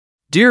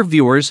Dear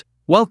viewers,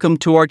 welcome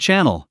to our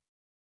channel.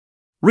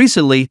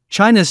 Recently,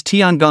 China's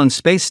Tiangong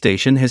space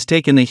station has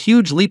taken a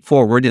huge leap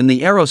forward in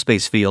the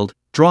aerospace field,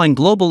 drawing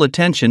global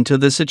attention to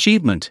this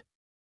achievement.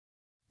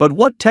 But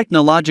what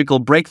technological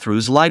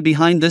breakthroughs lie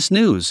behind this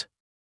news?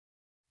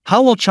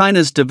 How will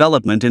China's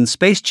development in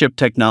space chip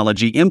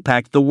technology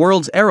impact the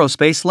world's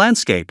aerospace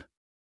landscape?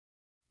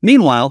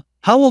 Meanwhile,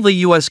 how will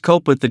the US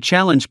cope with the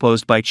challenge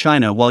posed by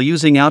China while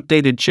using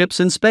outdated chips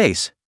in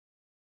space?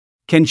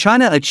 Can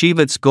China achieve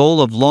its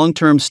goal of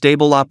long-term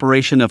stable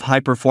operation of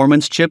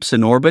high-performance chips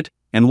in orbit,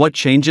 and what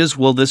changes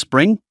will this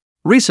bring?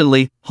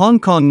 Recently, Hong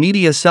Kong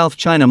media South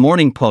China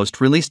Morning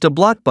Post released a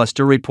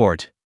blockbuster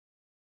report.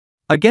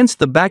 Against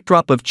the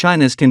backdrop of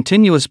China's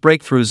continuous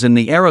breakthroughs in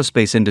the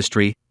aerospace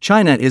industry,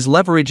 China is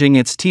leveraging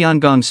its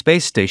Tiangong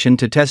space station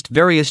to test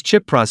various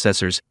chip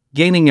processors,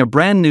 gaining a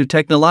brand new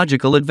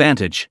technological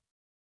advantage.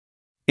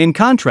 In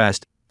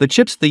contrast, the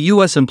chips the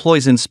US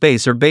employs in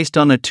space are based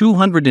on a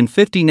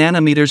 250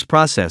 nanometers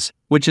process,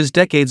 which is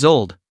decades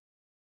old.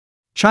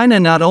 China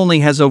not only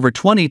has over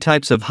 20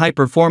 types of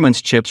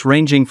high-performance chips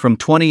ranging from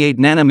 28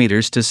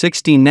 nanometers to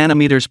 16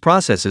 nanometers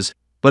processes,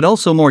 but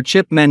also more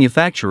chip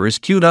manufacturers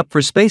queued up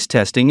for space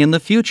testing in the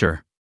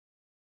future.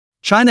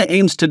 China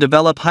aims to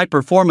develop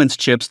high-performance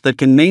chips that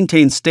can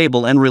maintain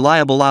stable and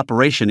reliable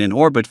operation in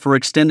orbit for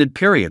extended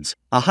periods,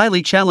 a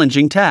highly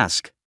challenging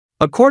task.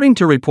 According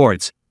to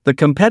reports, the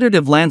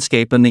competitive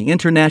landscape in the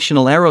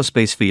international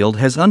aerospace field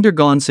has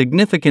undergone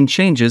significant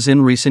changes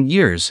in recent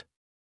years.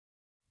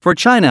 For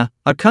China,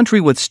 a country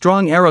with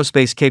strong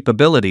aerospace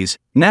capabilities,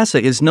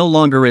 NASA is no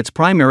longer its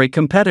primary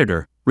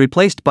competitor,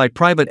 replaced by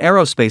private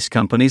aerospace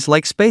companies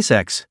like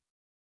SpaceX.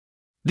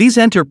 These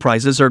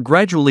enterprises are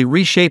gradually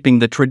reshaping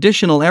the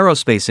traditional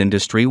aerospace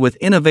industry with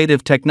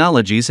innovative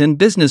technologies and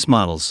business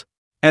models.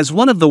 As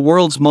one of the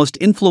world's most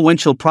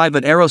influential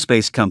private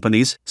aerospace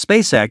companies,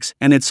 SpaceX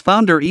and its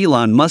founder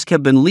Elon Musk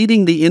have been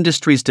leading the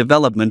industry's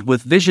development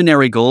with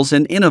visionary goals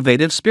and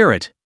innovative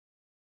spirit.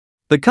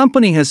 The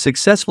company has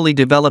successfully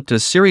developed a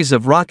series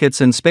of rockets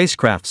and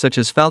spacecraft such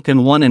as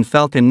Falcon 1 and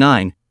Falcon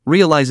 9,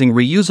 realizing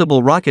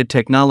reusable rocket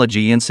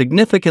technology and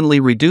significantly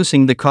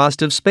reducing the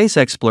cost of space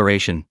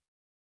exploration.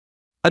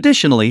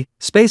 Additionally,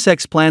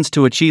 SpaceX plans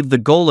to achieve the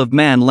goal of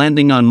man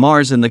landing on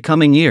Mars in the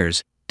coming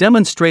years,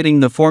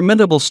 demonstrating the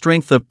formidable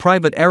strength of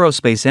private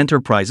aerospace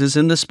enterprises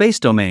in the space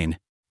domain.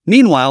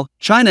 Meanwhile,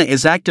 China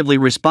is actively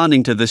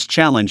responding to this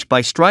challenge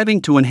by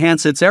striving to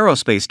enhance its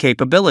aerospace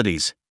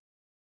capabilities.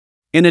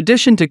 In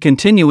addition to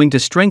continuing to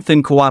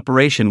strengthen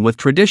cooperation with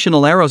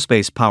traditional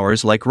aerospace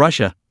powers like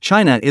Russia,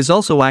 China is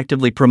also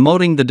actively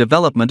promoting the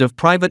development of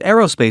private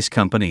aerospace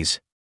companies.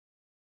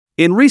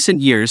 In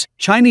recent years,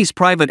 Chinese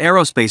private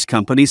aerospace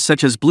companies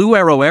such as Blue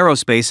Arrow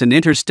Aerospace and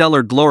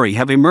Interstellar Glory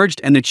have emerged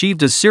and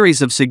achieved a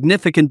series of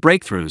significant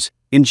breakthroughs,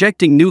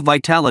 injecting new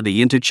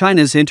vitality into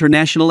China's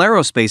international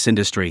aerospace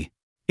industry.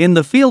 In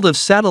the field of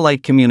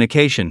satellite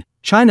communication,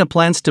 China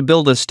plans to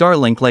build a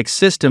Starlink-like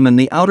system in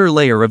the outer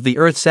layer of the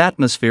Earth's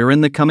atmosphere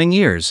in the coming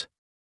years.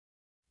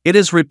 It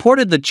is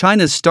reported that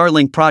China's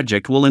Starlink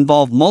project will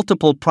involve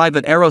multiple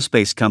private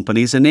aerospace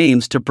companies and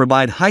aims to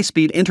provide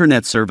high-speed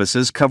internet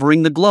services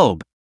covering the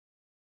globe.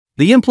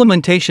 The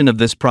implementation of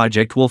this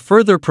project will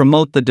further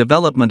promote the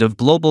development of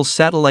global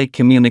satellite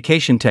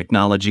communication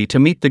technology to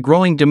meet the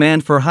growing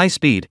demand for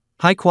high-speed,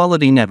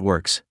 high-quality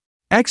networks.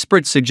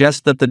 Experts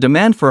suggest that the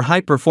demand for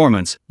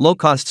high-performance,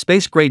 low-cost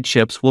space-grade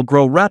chips will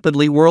grow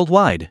rapidly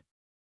worldwide.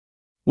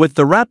 With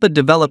the rapid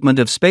development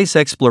of space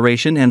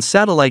exploration and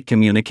satellite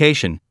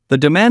communication, the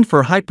demand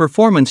for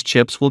high-performance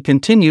chips will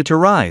continue to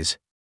rise.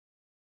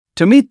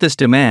 To meet this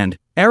demand,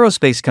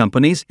 aerospace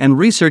companies and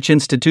research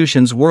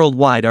institutions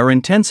worldwide are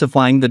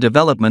intensifying the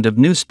development of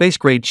new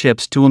space-grade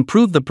chips to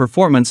improve the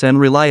performance and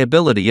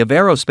reliability of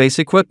aerospace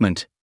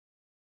equipment.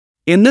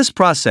 In this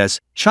process,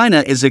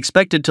 China is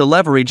expected to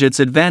leverage its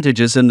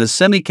advantages in the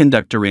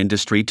semiconductor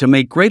industry to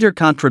make greater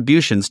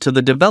contributions to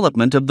the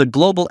development of the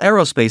global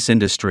aerospace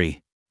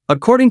industry.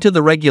 According to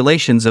the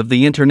regulations of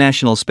the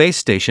International Space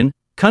Station,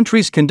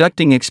 countries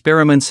conducting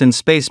experiments in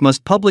space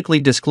must publicly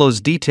disclose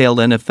detailed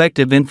and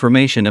effective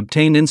information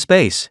obtained in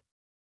space.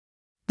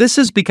 This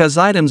is because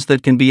items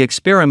that can be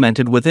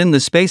experimented within the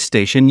space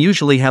station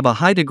usually have a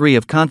high degree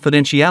of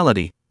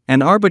confidentiality,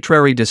 and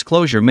arbitrary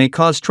disclosure may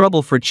cause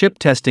trouble for chip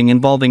testing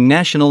involving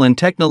national and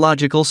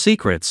technological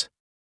secrets.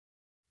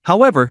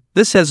 However,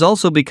 this has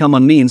also become a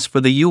means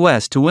for the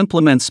US to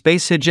implement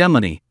space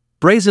hegemony,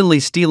 brazenly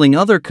stealing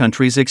other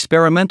countries'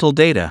 experimental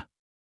data.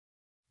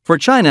 For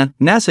China,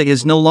 NASA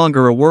is no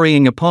longer a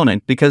worrying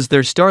opponent because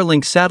their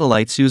Starlink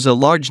satellites use a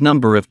large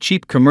number of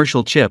cheap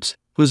commercial chips,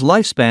 whose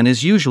lifespan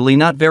is usually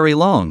not very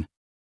long.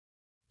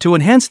 To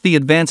enhance the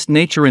advanced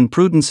nature and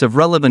prudence of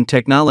relevant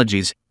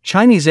technologies,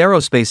 Chinese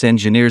aerospace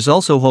engineers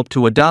also hope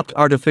to adopt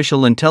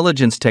artificial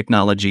intelligence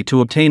technology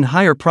to obtain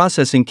higher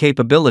processing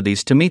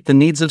capabilities to meet the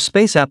needs of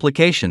space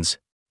applications.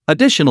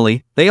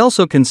 Additionally, they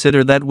also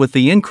consider that with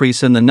the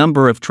increase in the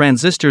number of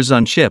transistors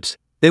on chips,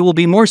 they will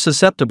be more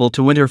susceptible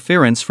to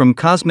interference from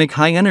cosmic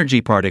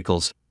high-energy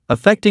particles,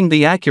 affecting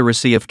the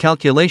accuracy of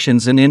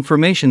calculations and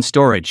information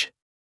storage.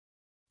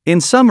 In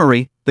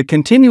summary, the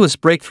continuous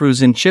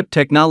breakthroughs in chip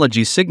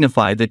technology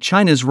signify that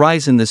China's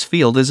rise in this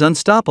field is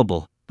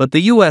unstoppable, but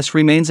the US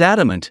remains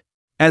adamant.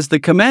 As the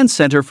command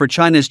center for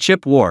China's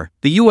chip war,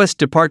 the U.S.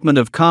 Department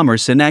of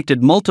Commerce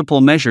enacted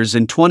multiple measures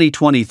in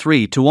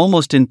 2023 to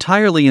almost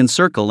entirely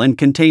encircle and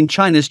contain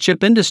China's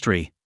chip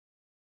industry.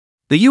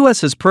 The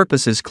U.S.'s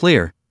purpose is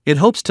clear: it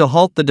hopes to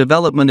halt the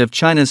development of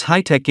China's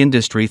high-tech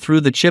industry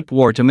through the chip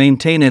war to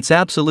maintain its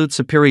absolute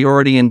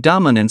superiority and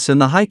dominance in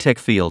the high-tech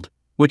field,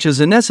 which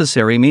is a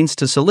necessary means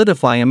to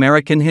solidify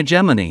American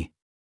hegemony.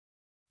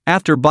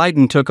 After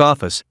Biden took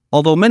office,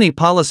 although many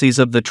policies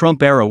of the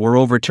Trump era were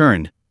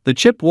overturned, the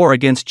chip war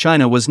against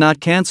China was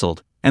not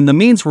cancelled, and the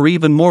means were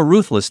even more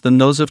ruthless than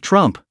those of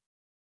Trump.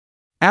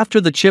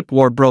 After the chip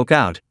war broke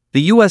out,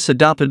 the U.S.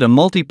 adopted a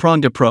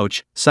multi-pronged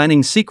approach,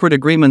 signing secret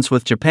agreements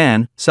with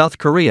Japan, South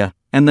Korea,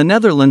 and the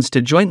Netherlands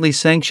to jointly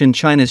sanction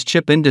China's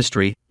chip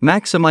industry,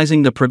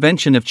 maximizing the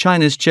prevention of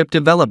China's chip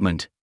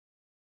development.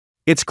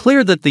 It's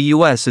clear that the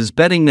U.S. is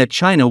betting that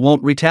China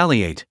won't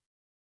retaliate.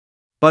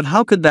 But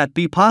how could that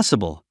be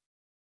possible?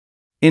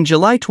 In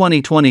July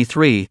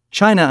 2023,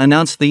 China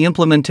announced the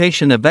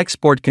implementation of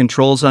export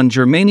controls on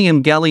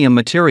germanium gallium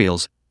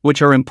materials,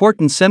 which are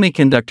important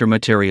semiconductor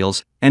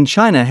materials, and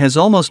China has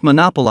almost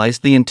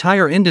monopolized the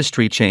entire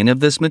industry chain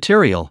of this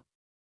material.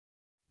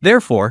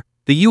 Therefore,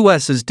 the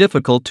U.S. is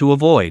difficult to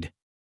avoid.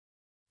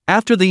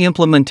 After the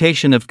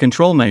implementation of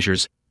control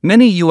measures,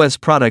 many U.S.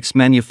 products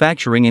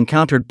manufacturing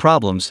encountered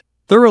problems,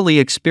 thoroughly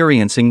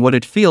experiencing what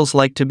it feels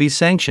like to be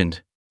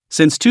sanctioned.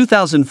 Since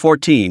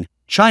 2014,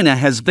 China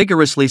has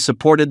vigorously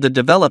supported the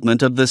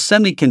development of the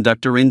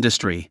semiconductor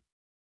industry.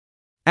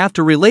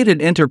 After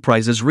related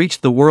enterprises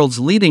reached the world's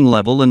leading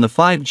level in the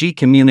 5G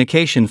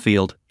communication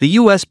field, the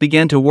U.S.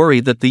 began to worry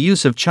that the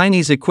use of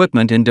Chinese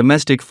equipment in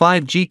domestic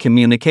 5G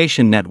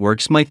communication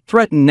networks might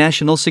threaten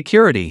national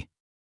security.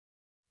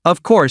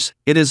 Of course,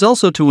 it is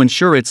also to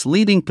ensure its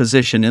leading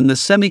position in the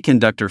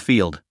semiconductor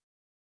field.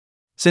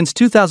 Since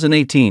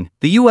 2018,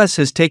 the U.S.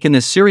 has taken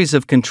a series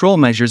of control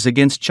measures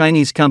against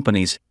Chinese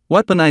companies,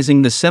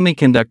 weaponizing the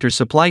semiconductor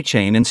supply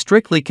chain and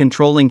strictly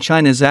controlling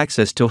China's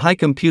access to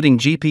high-computing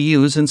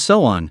GPUs and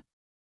so on.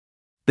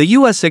 The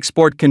U.S.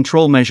 export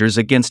control measures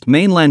against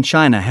mainland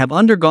China have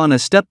undergone a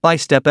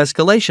step-by-step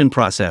escalation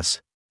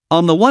process.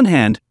 On the one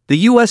hand, the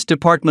U.S.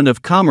 Department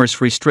of Commerce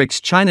restricts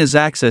China's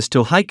access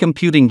to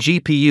high-computing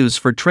GPUs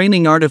for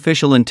training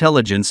artificial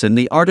intelligence in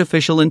the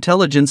artificial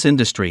intelligence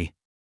industry.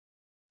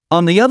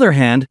 On the other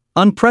hand,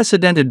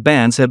 unprecedented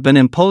bans have been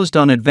imposed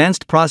on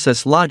advanced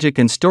process logic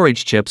and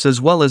storage chips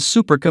as well as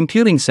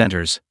supercomputing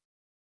centers.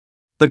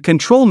 The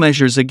control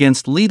measures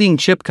against leading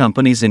chip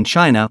companies in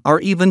China are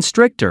even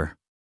stricter.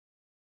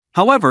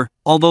 However,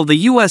 although the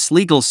U.S.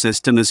 legal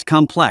system is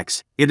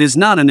complex, it is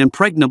not an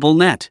impregnable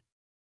net.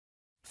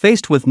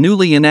 Faced with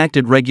newly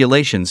enacted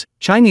regulations,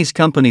 Chinese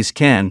companies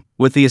can,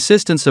 with the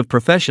assistance of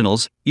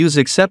professionals, use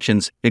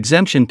exceptions,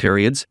 exemption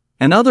periods,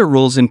 and other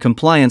rules in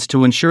compliance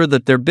to ensure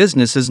that their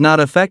business is not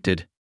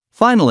affected.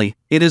 Finally,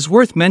 it is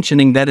worth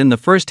mentioning that in the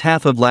first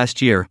half of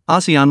last year,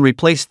 ASEAN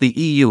replaced the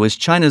EU as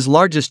China's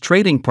largest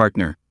trading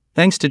partner,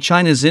 thanks to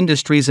China's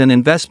industries and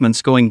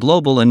investments going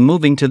global and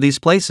moving to these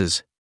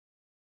places.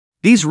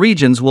 These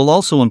regions will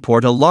also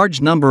import a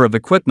large number of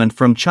equipment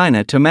from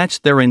China to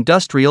match their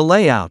industrial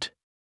layout.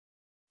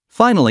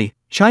 Finally,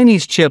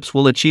 Chinese chips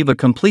will achieve a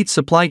complete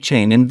supply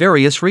chain in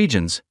various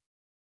regions.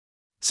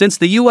 Since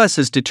the US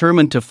is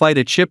determined to fight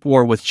a chip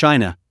war with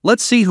China,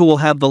 let's see who will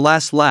have the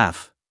last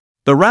laugh.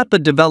 The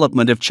rapid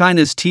development of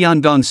China's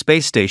Tiangong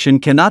space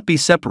station cannot be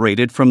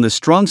separated from the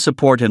strong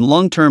support and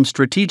long-term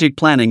strategic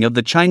planning of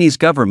the Chinese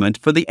government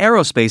for the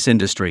aerospace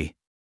industry.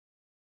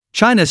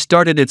 China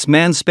started its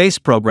manned space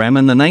program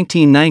in the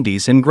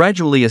 1990s and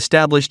gradually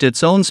established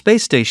its own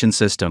space station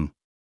system.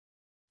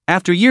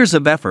 After years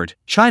of effort,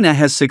 China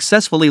has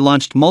successfully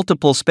launched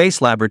multiple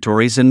space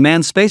laboratories and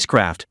manned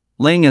spacecraft,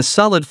 laying a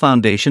solid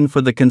foundation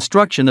for the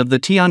construction of the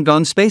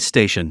Tiangong space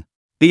station.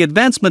 The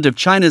advancement of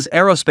China's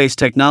aerospace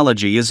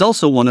technology is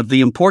also one of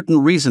the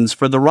important reasons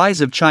for the rise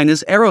of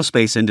China's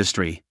aerospace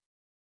industry.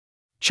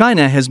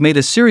 China has made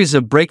a series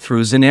of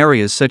breakthroughs in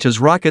areas such as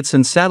rockets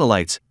and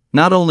satellites,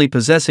 not only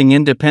possessing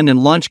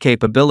independent launch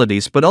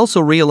capabilities but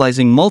also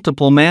realizing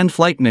multiple manned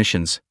flight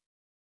missions.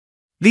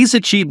 These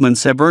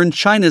achievements have earned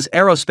China's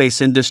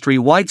aerospace industry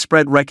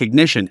widespread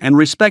recognition and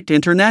respect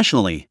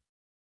internationally.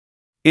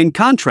 In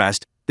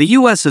contrast, the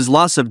U.S.'s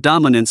loss of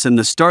dominance in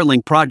the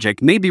Starlink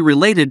project may be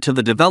related to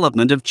the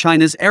development of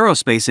China's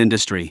aerospace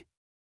industry.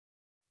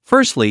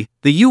 Firstly,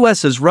 the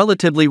U.S.'s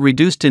relatively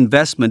reduced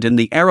investment in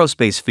the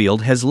aerospace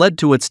field has led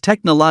to its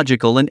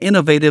technological and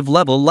innovative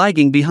level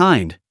lagging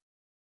behind.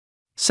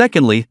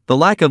 Secondly, the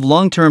lack of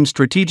long-term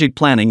strategic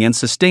planning and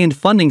sustained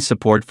funding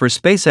support for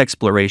space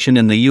exploration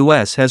in the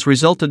U.S. has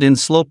resulted in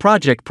slow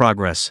project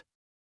progress.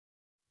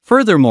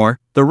 Furthermore,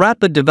 the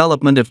rapid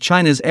development of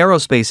China's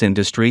aerospace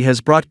industry has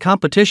brought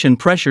competition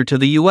pressure to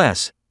the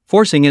U.S.,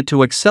 forcing it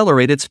to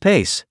accelerate its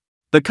pace.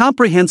 The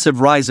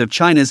comprehensive rise of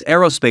China's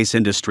aerospace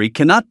industry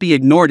cannot be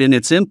ignored in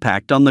its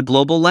impact on the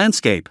global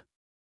landscape.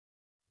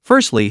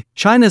 Firstly,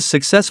 China's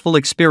successful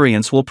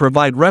experience will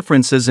provide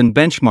references and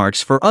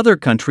benchmarks for other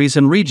countries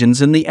and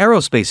regions in the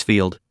aerospace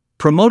field,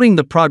 promoting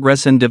the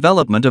progress and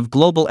development of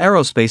global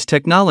aerospace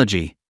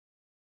technology.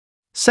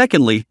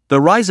 Secondly,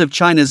 the rise of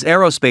China's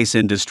aerospace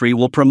industry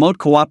will promote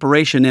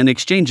cooperation and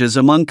exchanges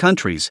among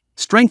countries,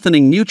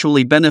 strengthening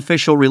mutually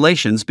beneficial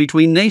relations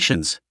between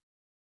nations.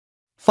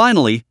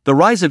 Finally, the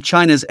rise of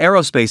China's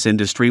aerospace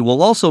industry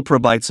will also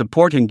provide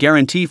support and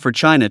guarantee for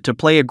China to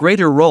play a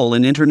greater role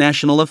in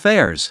international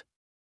affairs.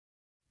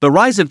 The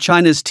rise of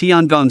China's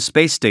Tiangong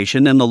space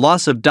station and the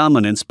loss of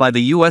dominance by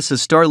the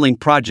US's Starlink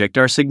project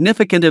are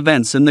significant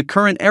events in the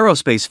current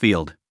aerospace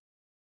field.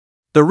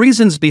 The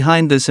reasons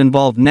behind this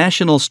involve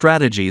national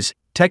strategies,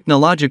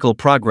 technological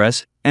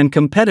progress, and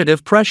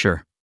competitive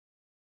pressure.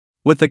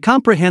 With the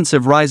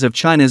comprehensive rise of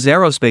China's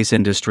aerospace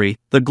industry,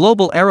 the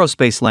global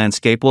aerospace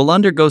landscape will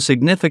undergo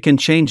significant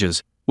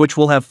changes, which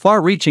will have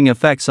far-reaching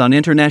effects on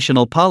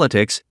international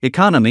politics,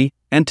 economy,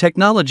 and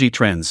technology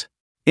trends.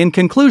 In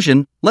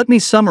conclusion, let me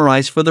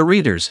summarize for the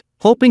readers,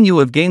 hoping you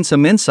have gained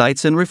some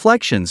insights and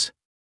reflections.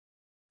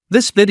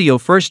 This video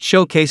first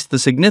showcased the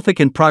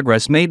significant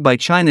progress made by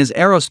China's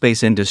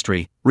aerospace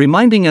industry,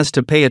 reminding us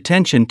to pay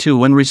attention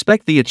to and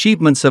respect the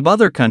achievements of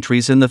other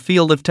countries in the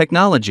field of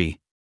technology.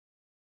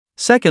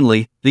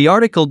 Secondly, the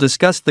article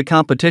discussed the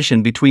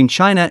competition between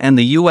China and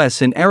the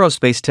US in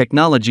aerospace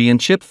technology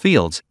and chip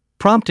fields,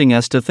 prompting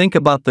us to think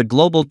about the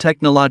global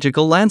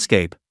technological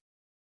landscape.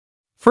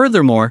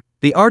 Furthermore,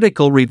 the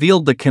article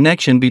revealed the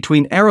connection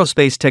between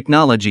aerospace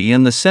technology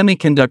and the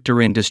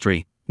semiconductor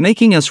industry,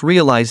 making us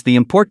realize the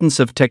importance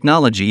of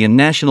technology in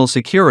national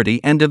security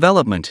and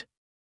development.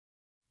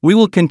 We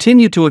will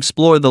continue to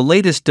explore the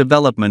latest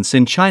developments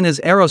in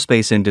China's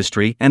aerospace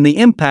industry and the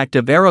impact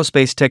of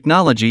aerospace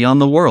technology on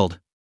the world.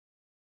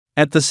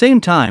 At the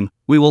same time,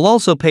 we will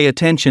also pay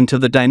attention to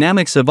the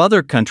dynamics of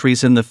other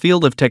countries in the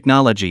field of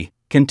technology,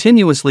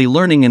 continuously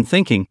learning and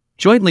thinking,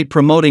 jointly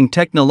promoting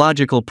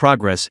technological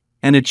progress,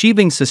 and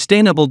achieving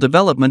sustainable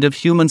development of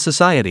human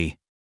society.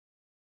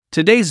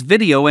 Today's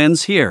video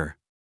ends here.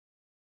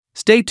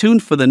 Stay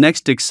tuned for the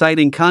next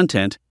exciting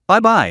content.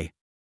 Bye-bye.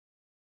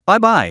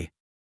 Bye-bye.